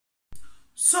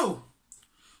So,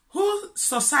 who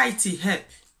society help?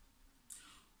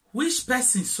 Which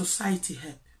person society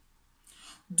help?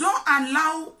 Don't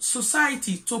allow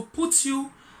society to put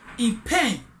you in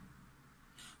pain.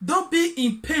 Don't be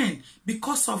in pain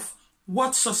because of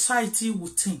what society will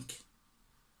think.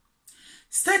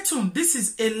 Stay tuned. This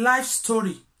is a life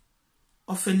story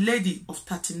of a lady of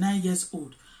 39 years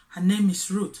old. Her name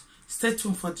is Ruth. Stay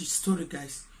tuned for the story,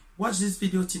 guys. Watch this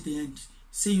video to the end.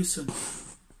 See you soon.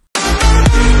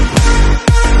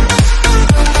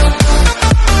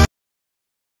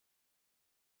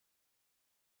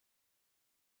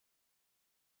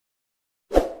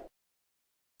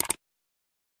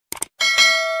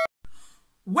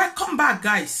 Welcome back,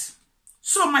 guys.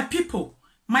 So my people,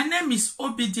 my name is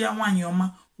Obidia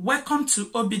Wanyoma. Welcome to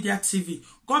Obidia TV.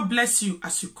 God bless you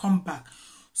as you come back.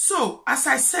 So as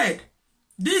I said,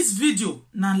 this video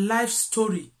na life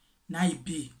story na it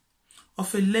be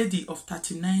of a lady of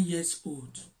 39 years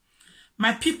old.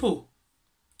 My people,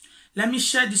 let me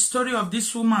share the story of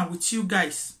this woman with you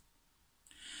guys.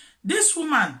 This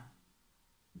woman,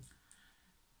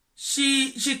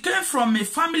 she came from a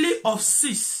family of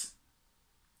 6.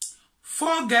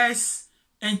 4 girls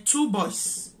and 2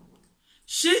 boys.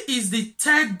 She is the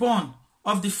third born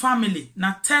of the family.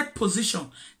 Now third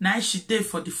position. Now she did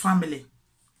for the family.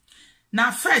 Now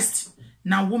first,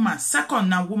 now woman. Second,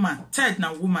 now woman. Third,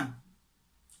 now woman.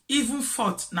 Even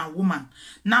fourth, now woman.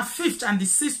 Now fifth and the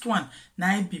 6th one,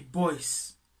 now it be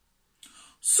boys.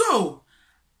 So,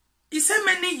 it's so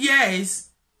many years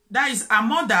that is a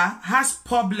mother has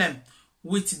problem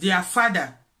with their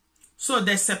father. So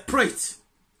they separate.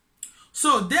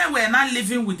 So they were not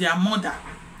living with their mother.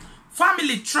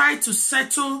 Family tried to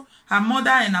settle her mother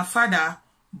and her father,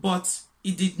 but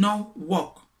it did not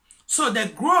work. So they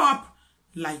grew up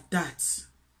like that.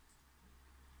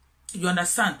 You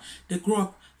understand? They grew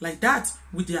up like that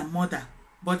with their mother.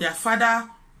 But their father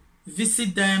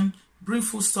visit them, bring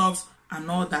foodstuffs and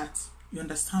all that. You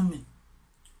understand me?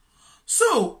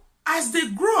 So as they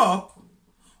grew up,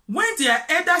 when their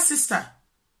elder sister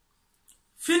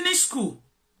finished school,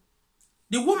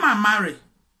 the woman married.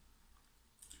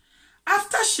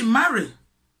 After she married,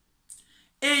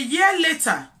 a year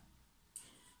later,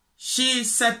 she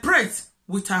separates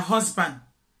with her husband.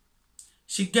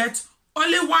 She gets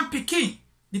only 1 pikin.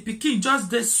 The pikin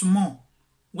just this small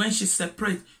when she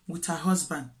separates with her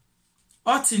husband.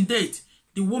 Out in date,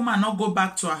 the woman not go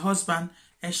back to her husband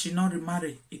and she not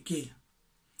remarry again.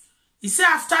 He said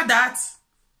after that,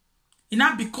 it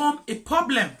now become a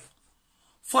problem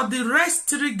for the rest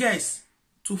 3 girls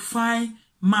to find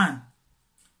man,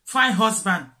 find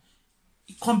husband.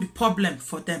 It can't be problem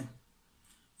for them.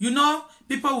 You know,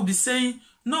 people will be saying,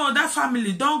 no, that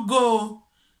family, don't go.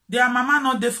 Their mama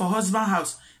not there for husband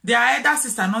house. Their elder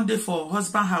sister not there for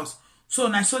husband house. So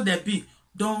now so they be,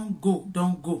 don't go,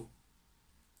 don't go.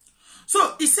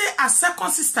 So he say a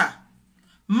second sister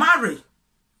marry.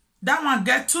 That one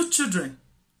get 2 children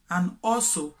and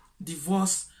also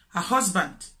divorce her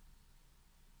husband.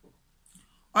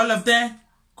 All of them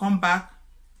come back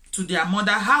to their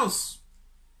mother house.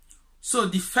 So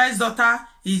the first daughter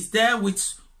is there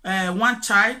with 1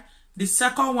 child. The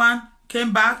second one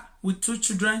came back with 2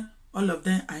 children. All of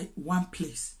them are one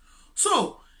place.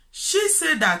 So she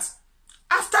said that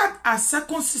after her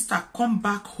second sister come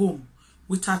back home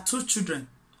with her 2 children,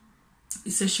 he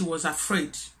said she was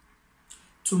afraid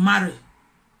to marry.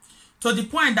 To the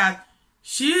point that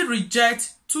she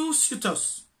reject 2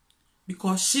 suitors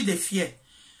because she dey fear.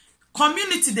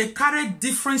 Community, they carry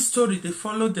different story, they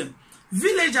follow them.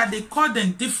 Villager, they call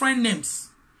them different names.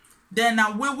 Then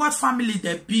what family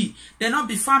they be. They not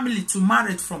be family to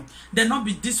marry from. They not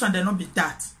be this one, they not be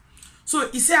that.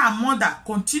 So he said her mother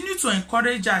continue to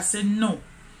encourage her, say no.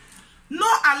 No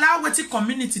allow wetin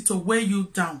community to weigh you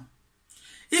down.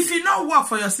 If you not work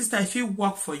for your sister, if you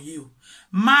work for you,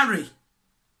 marry.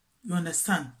 You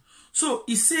understand? So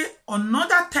he said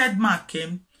another 3rd man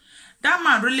came. That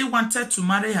man really wanted to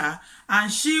marry her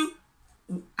and she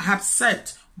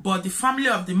upset, but the family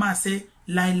of the man say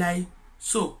lie.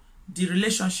 So the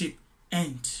relationship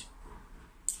end.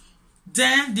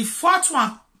 Then the 4th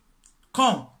one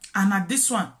come and at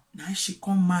this one, now she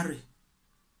come marry.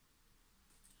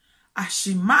 As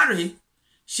she marry,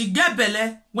 she get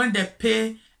belle when they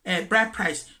pay a bride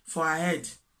price for her head.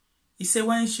 He say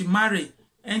when she marry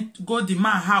and go the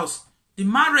man house, the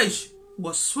marriage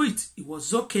was sweet. It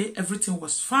was okay. Everything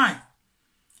was fine.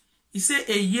 He said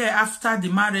a year after the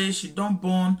marriage, she don't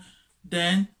born.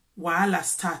 Then wahala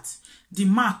start. The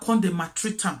man come the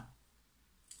maltreat him.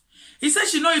 He said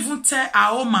she not even tell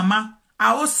her own mama,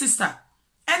 her own sister,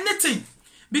 anything.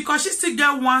 because she still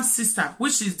get one sister,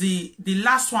 which is the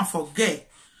last one for girl.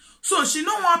 So she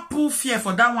no want pull fear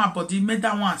for that one, but he made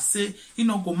that one say, you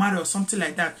know, go marry or something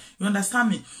like that. You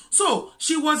understand me? So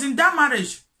she was in that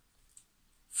marriage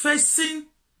facing,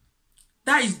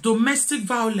 that is domestic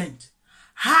violence.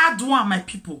 Hard one, my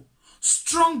people.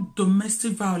 Strong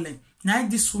domestic violence. Now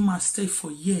this woman stay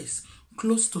for years,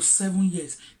 close to 7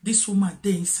 years. This woman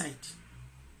dey inside.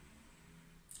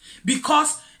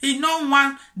 Because he no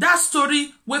one that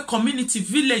story where community,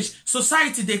 village,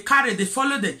 society they carry, they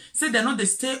follow them. Say they know they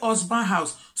stay husband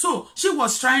house. So she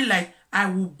was trying like, I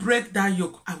will break that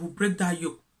yoke. I will break that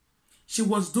yoke. She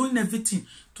was doing everything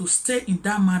to stay in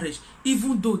that marriage,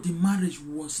 even though the marriage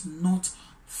was not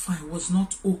fine, was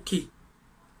not okay.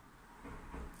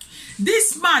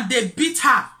 This man, they beat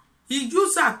her. He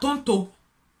used her tongue to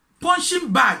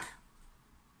punching bag.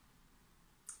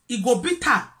 He go beat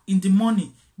her in the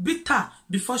morning. Beat her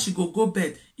before she go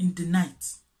bed in the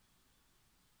night.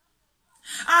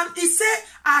 And he said,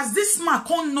 as this man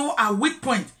can't know her weak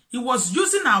point, he was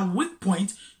using her weak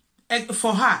point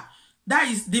for her. That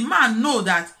is, the man know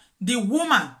that the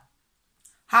woman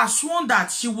has sworn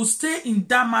that she will stay in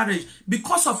that marriage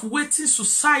because of waiting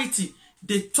society.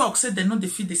 They talk, say they know they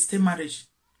feel they stay marriage.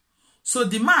 So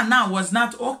the man now was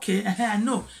not okay. I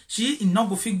know she not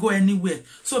go fit go anywhere.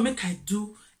 So make I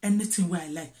do anything where I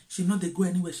like. She know they go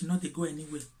anywhere. She know they go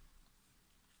anywhere.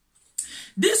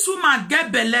 This woman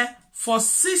get belle for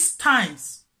 6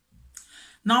 times.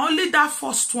 Now only that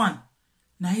first one,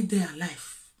 now they alive.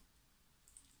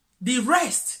 The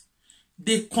rest,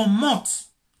 they come out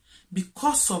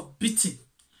because of beating.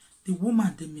 The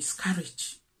woman, they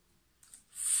miscarriage.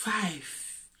 5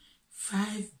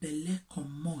 belle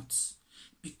come out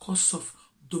because of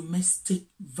domestic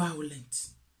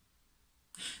violence.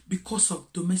 Because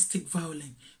of domestic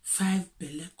violence, 5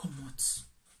 belle come out.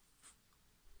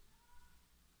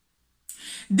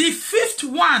 The 5th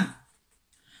one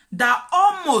that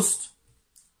almost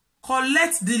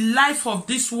collect the life of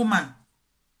this woman.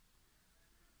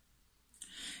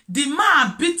 The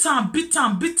man beat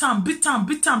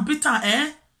her,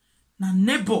 eh? Na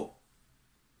neighbor.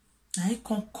 Now he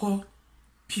can call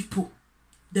people.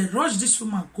 They rush this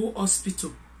woman go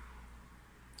hospital.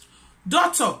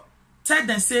 Doctor tell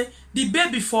them say the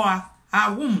baby for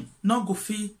her womb not go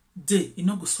feel day, it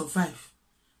not go survive.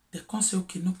 They can't say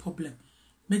okay, no problem.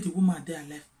 Make the woman there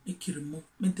alive.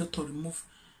 Make doctor remove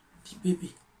the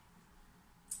baby.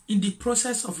 In the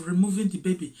process of removing the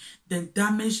baby, then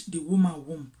damage the woman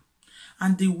womb.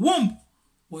 And the womb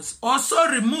was also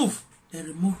removed. They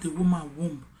removed the woman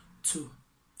womb too.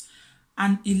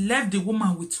 And he left the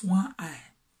woman with one eye.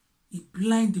 He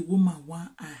blind the woman one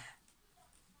eye.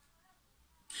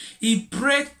 He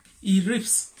break his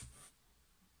ribs.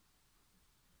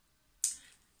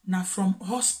 Now from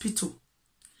hospital,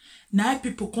 now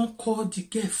people can't call the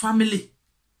girl family.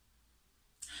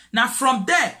 Now from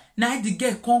there, now the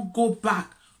girl can't go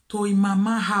back to her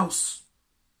mama house.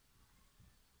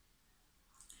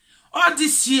 All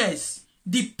these years,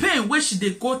 the pain where she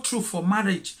they go through for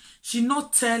marriage, she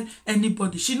not tell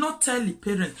anybody. She not tell the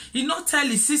parents. He not tell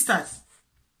his sisters.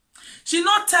 She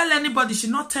not tell anybody. She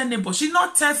not tell neighbor. She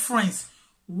not tell friends.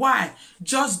 Why?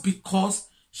 Just because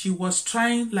she was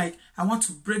trying like, I want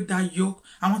to break that yoke.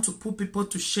 I want to put people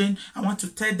to shame. I want to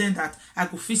tell them that I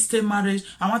go fit stay marriage.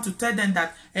 I want to tell them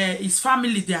that his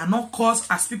family, they are not cause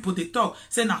as people they talk.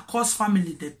 Say na cause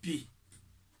family they be.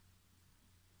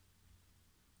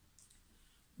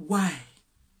 Why?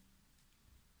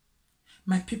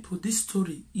 My people, this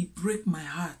story, it break my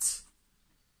heart.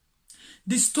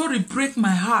 This story break my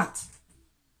heart.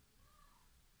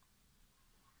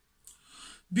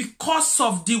 Because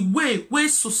of the way where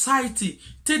society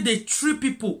take they treat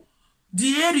people,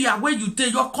 the area where you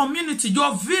take, your community,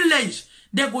 your village,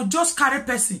 they go just carry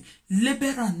person, label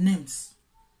and names.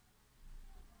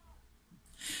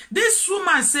 This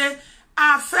woman say,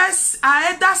 her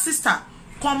elder sister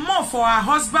come on for her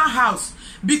husband house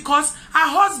because her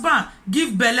husband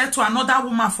give belle to another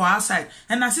woman for outside,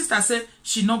 and her sister say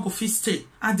she not go fit stay,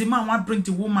 and the man want bring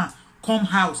the woman come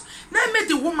house. Then make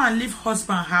the woman leave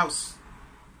husband house.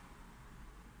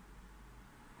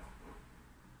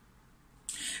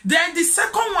 Then the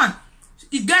second one,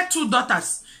 he get 2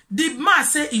 daughters. The man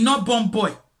say he not born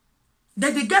boy.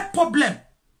 Then they get problem.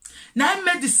 Now he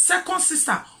made the second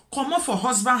sister come on for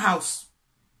husband house.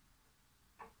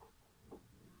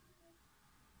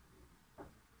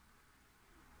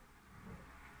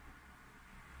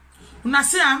 Una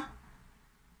see am?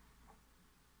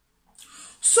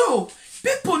 So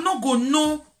people no go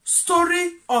know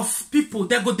story of people.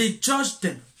 They go they judge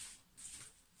them.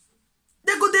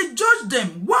 They go they judge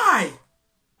them. Why?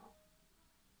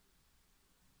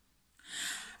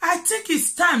 I think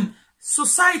it's time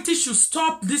society should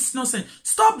stop this nonsense.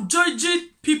 Stop judging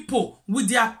people with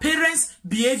their parents'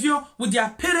 behavior, with their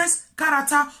parents'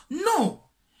 character. No.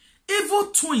 Evil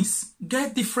twins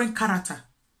get different character.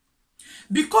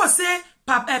 Because say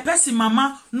a person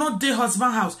mama not dey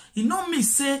husband house, e no mean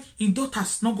say in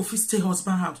daughters not go fit stay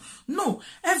husband house. No,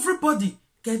 everybody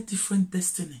get different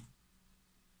destiny.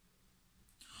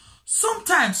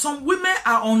 Sometimes some women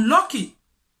are unlucky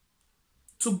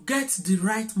to get the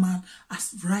right man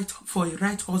as right for a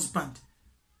right husband.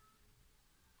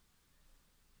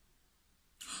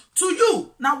 To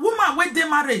you, now woman with the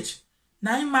marriage,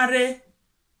 now he marry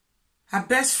her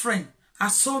best friend, her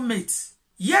soulmate.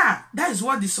 Yeah, that is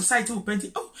what the society will paint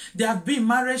it. Oh, they have been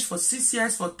married for 6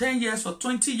 years, for 10 years, for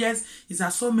 20 years. Is her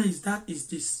soulmate, is that, is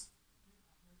this.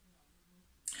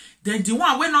 Then the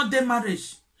one when not their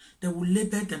marriage, they will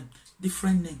label them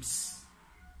different names.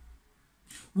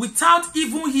 Without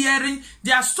even hearing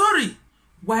their story,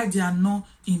 why they are not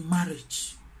in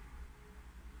marriage.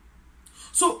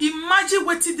 So imagine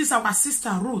what this our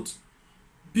sister wrote.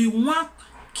 Be one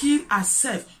kill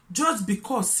herself just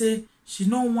because say she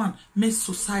no want make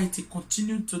society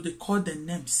continue to dey call the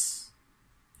names.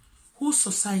 Who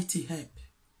society help?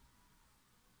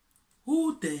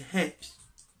 Who they help?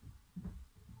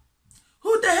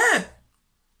 Who they help?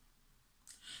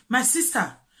 My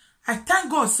sister, I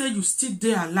thank God say you still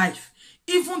there alive.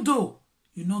 Even though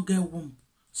you not get womb,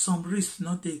 some risks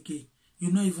not dey again.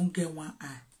 You not even get one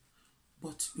eye.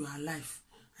 But you are alive.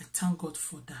 I thank God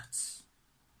for that.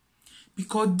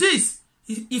 Because this,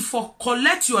 if for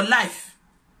collect your life,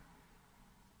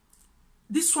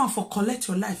 this one for collect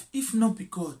your life, if not be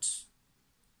God.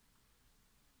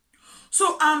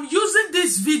 So I'm using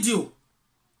this video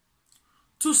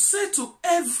to say to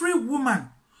every woman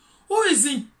who is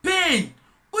in pain,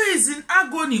 who is in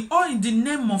agony, or in the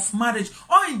name of marriage,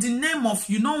 or in the name of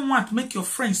you don't want to make your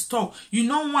friends talk, you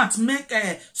don't want to make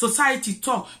society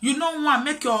talk, you don't want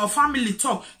to make your family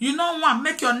talk, you don't want to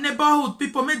make your neighborhood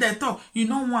people make them talk, you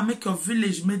don't want to make your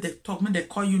village make them talk, make them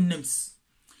call you names.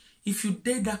 If you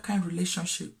date that kind of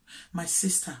relationship, my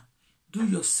sister, do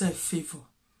yourself favor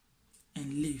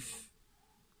and live.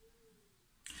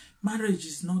 Marriage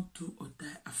is not do or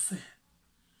die affair.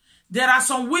 There are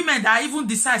some women that even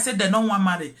decide say they don't want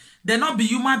marry. They not be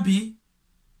human being.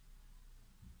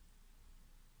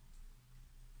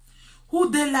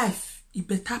 Who their life, it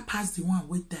better pass the one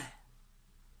with die.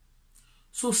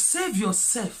 So save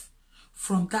yourself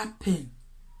from that pain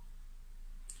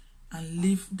and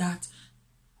live that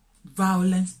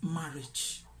violent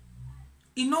marriage.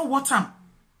 You know what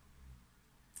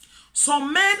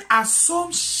some men are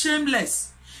so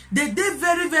shameless. They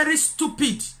very, very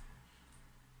stupid.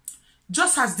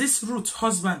 Just as this Ruth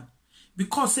husband,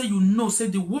 because say you know, say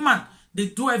the woman, they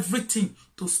do everything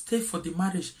to stay for the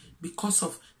marriage because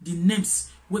of the names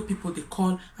where people they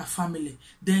call a family.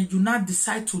 Then you now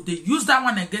decide to they use that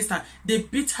one against her. They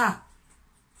beat her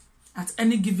at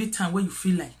any given time where you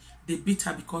feel like they beat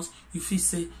her because you feel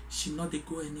say she not they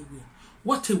go anywhere.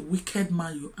 What a wicked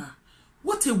man you are.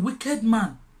 What a wicked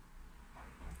man.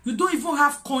 You don't even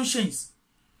have conscience.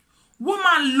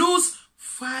 Woman lose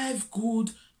 5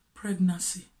 good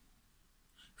pregnancy.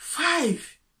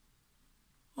 5.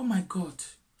 Oh my God.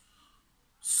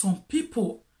 Some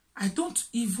people, I don't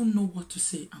even know what to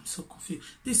say. I'm so confused.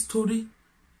 This story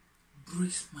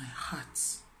breaks my heart.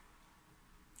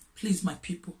 Please, my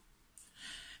people,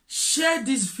 share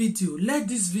this video. Let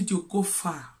this video go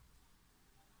far.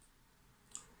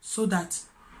 So that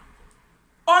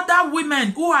other women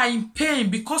who are in pain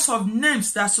because of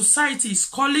names that society is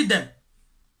calling them,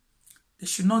 they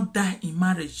should not die in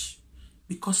marriage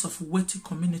because of what the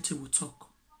community will talk.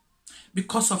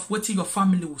 Because of what your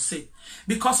family will say.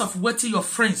 Because of what your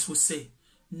friends will say.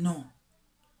 No.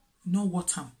 You know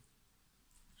what?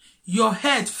 Your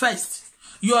head first.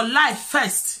 Your life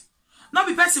first. Not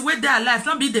be person where they are life.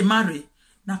 Not be they marry.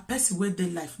 Now person where they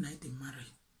life. Now they marry.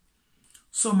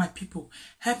 So my people,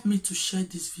 help me to share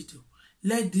this video.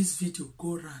 Let this video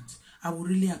go around. I will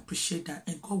really appreciate that.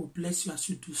 And God will bless you as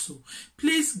you do so.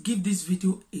 Please give this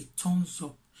video a thumbs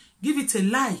up. Give it a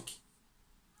like.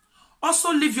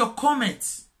 Also leave your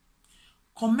comments.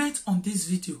 Comment on this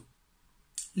video.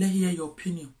 Let me hear your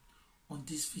opinion on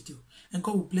this video. And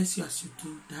God will bless you as you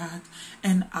do that.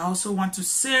 And I also want to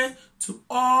say to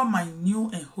all my new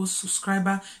and host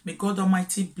subscribers, may God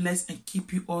Almighty bless and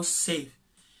keep you all safe.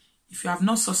 If you have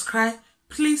not subscribed,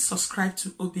 please subscribe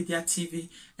to Obedia TV,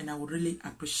 and I would really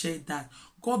appreciate that.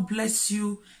 God bless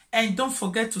you, and don't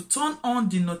forget to turn on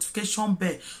the notification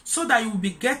bell so that you will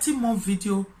be getting more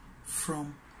video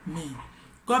from me.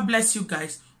 God bless you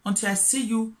guys. Until I see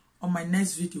you on my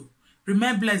next video.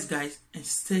 Remain blessed, guys, and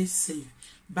stay safe.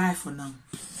 Bye for now.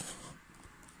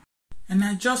 And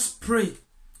I just pray,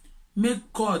 may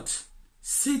God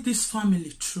see this family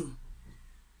through.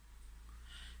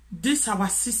 This our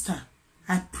sister,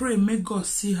 I pray may God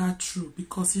see her through,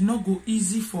 because it not go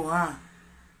easy for her.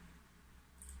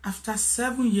 After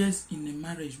 7 years in a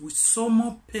marriage with so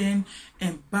much pain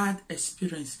and bad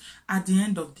experience, at the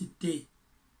end of the day,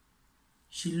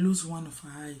 she lose one of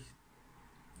her eyes.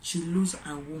 She lose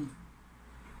her womb.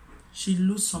 She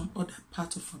lose some other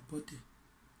part of her body.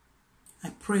 I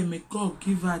pray may God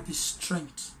give her the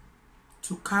strength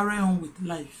to carry on with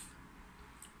life.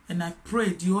 And I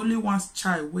pray the only one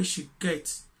child where she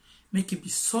gets, make it be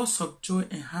source of joy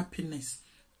and happiness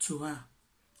to her.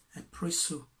 I pray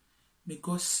so. May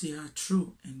God see her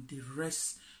through and the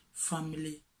rest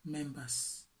family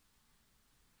members.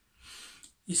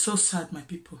 It's so sad, my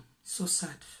people. It's so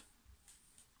sad.